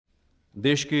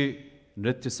देश की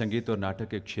नृत्य, संगीत और नाटक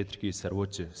के क्षेत्र की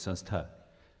सर्वोच्च संस्था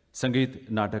संगीत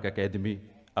नाटक अकादमी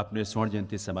अपने स्वर्ण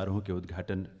जयंती समारोह के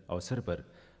उद्घाटन अवसर पर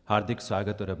हार्दिक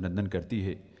स्वागत और अभिनंदन करती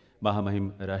है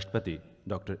महामहिम राष्ट्रपति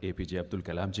डॉक्टर APJ अब्दुल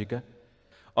कलाम जी का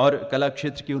और कला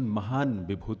क्षेत्र की उन महान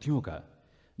विभूतियों का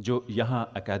जो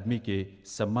यहाँ अकादमी के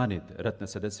सम्मानित रत्न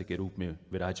सदस्य के रूप में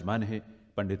विराजमान है।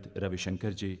 पंडित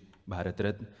रविशंकर जी भारत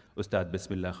रत्न, उस्ताद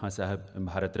बिस्मिल्लाह खां साहब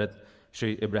भारत रत्न,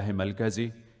 श्री इब्राहिम मलका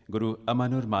जी, गुरु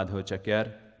अमानुर माधव चक्यार,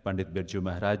 पंडित बिरजू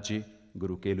महाराज जी,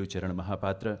 गुरु केलू चरण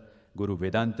महापात्र, गुरु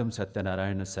वेदांतम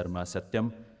सत्यनारायण शर्मा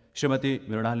सत्यम, Shrimati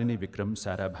Mrinalini Vikram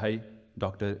Sarabhai,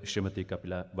 doctor Shrimati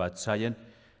Kapila Vatsayan,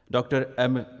 doctor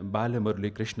M बाल मुरली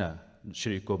कृष्णा,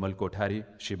 श्री कोमल कोठारी,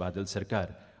 श्री बादल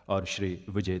सरकार और श्री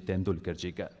विजय तेंदुलकर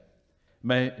जी का।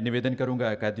 मैं निवेदन करूंगा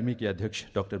अकादमी के अध्यक्ष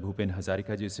डॉक्टर भूपेन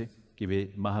हजारिका जी से कि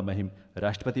वे महामहिम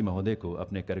राष्ट्रपति महोदय को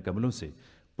अपने करकमलों से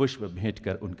पुष्प भेंट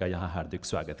कर उनका यहाँ हार्दिक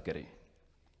स्वागत करें।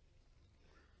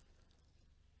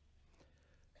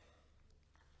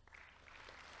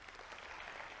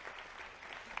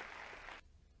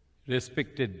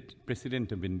 Respected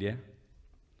President of India,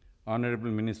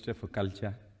 Honorable Minister for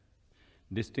Culture,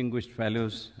 distinguished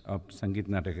fellows of Sangeet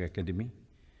Natak Akademi,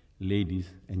 ladies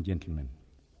and gentlemen.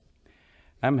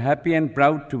 I am happy and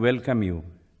proud to welcome you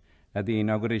at the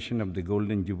inauguration of the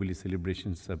Golden Jubilee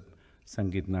celebrations of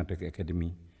Sangeet Natak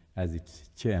Akademi as its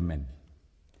chairman.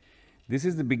 This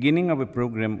is the beginning of a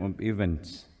program of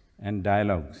events and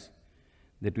dialogues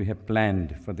that we have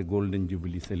planned for the Golden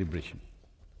Jubilee celebration.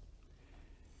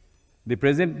 The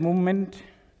present movement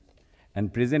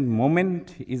and present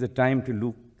moment is a time to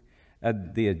look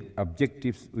at the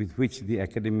objectives with which the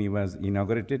Academy was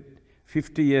inaugurated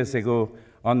 50 years ago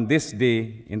on this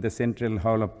day in the Central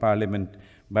Hall of Parliament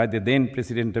by the then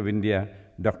President of India,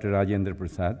 Dr. Rajendra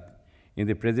Prasad, in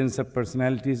the presence of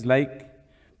personalities like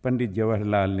Pandit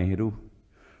Jawaharlal Nehru,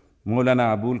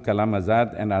 Maulana Abul Kalam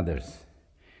Azad and others.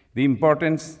 The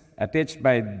importance attached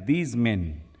by these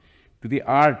men to the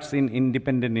arts in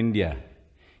independent India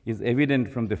is evident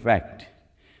from the fact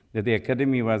that the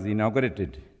Academy was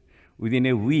inaugurated within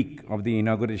a week of the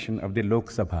inauguration of the Lok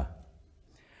Sabha.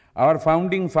 Our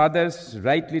founding fathers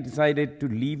rightly decided to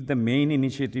leave the main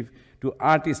initiative to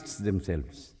artists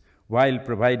themselves while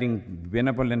providing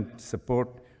benevolent support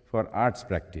for arts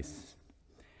practice.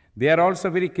 They are also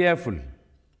very careful.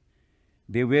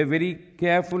 They were very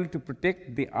careful to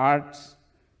protect the arts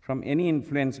from any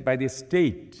influence by the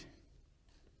state,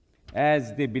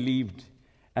 as they believed,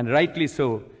 and rightly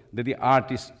so, that the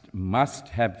artist must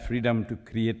have freedom to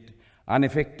create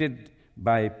unaffected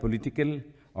by political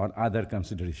or other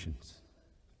considerations.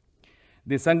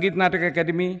 The Sangeet Natak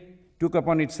Akademi took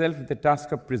upon itself the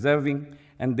task of preserving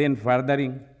and then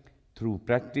furthering through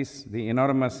practice the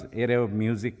enormous area of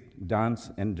music, dance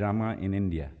and drama in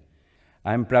India.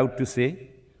 I am proud to say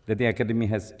that the Academy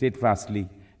has steadfastly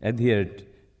adhered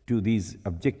to these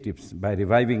objectives by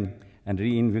reviving and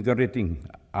reinvigorating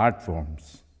art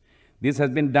forms. This has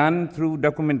been done through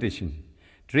documentation,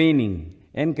 training,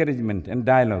 encouragement and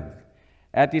dialogue.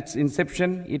 At its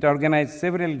inception, it organized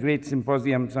several great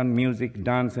symposiums on music,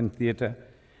 dance and theatre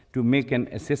to make an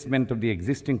assessment of the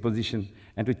existing position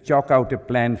and to chalk out a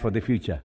plan for the future.